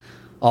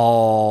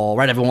All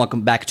right, everyone,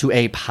 welcome back to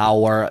a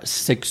Power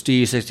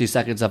 60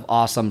 seconds of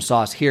awesome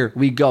sauce. Here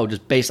we go,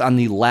 just based on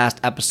the last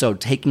episode,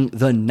 taking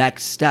the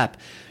next step.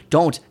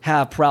 Don't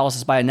have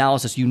paralysis by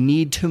analysis. You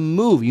need to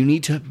move. You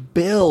need to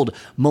build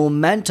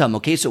momentum,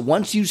 okay? So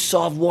once you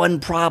solve one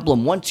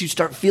problem, once you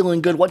start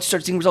feeling good, once you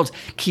start seeing results,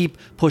 keep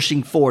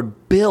pushing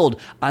forward. Build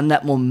on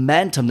that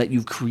momentum that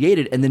you've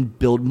created and then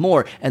build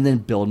more and then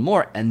build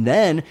more. And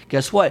then,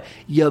 guess what?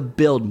 You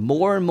build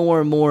more and more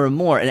and more and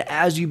more. And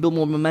as you build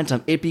more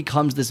momentum, it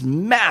becomes this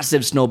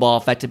massive snowball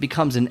effect. It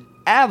becomes an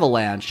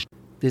avalanche.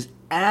 This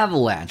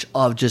avalanche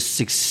of just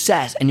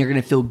success, and you're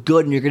going to feel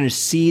good and you're going to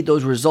see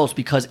those results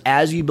because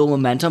as you build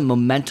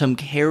momentum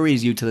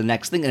carries you to the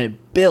next thing, and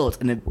it builds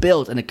and it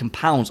builds and it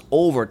compounds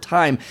over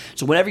time.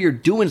 So whenever you're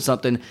doing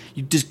something,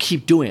 you just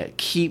keep doing it.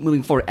 Keep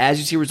moving forward. As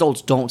you see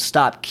results, don't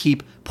stop.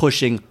 Keep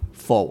pushing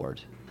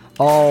forward.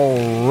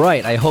 All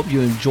right. I hope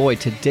you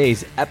enjoyed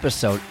today's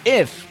episode.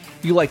 If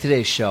you like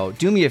today's show,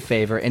 do me a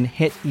favor and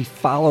hit the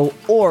follow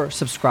or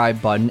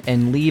subscribe button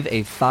and leave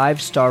a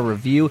 5-star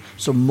review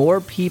so more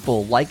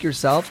people like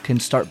yourself can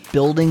start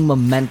building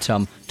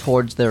momentum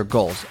towards their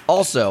goals.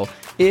 Also,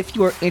 if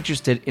you are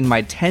interested in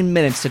my 10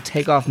 minutes to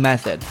take off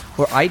method,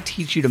 where I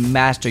teach you to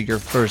master your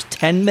first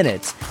 10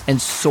 minutes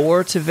and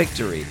soar to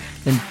victory,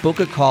 then book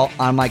a call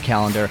on my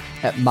calendar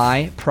at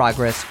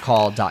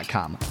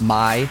myprogresscall.com.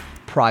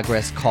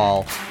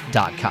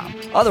 myprogresscall.com.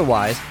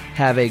 Otherwise,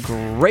 have a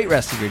great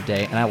rest of your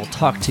day, and I will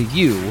talk to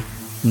you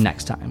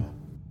next time.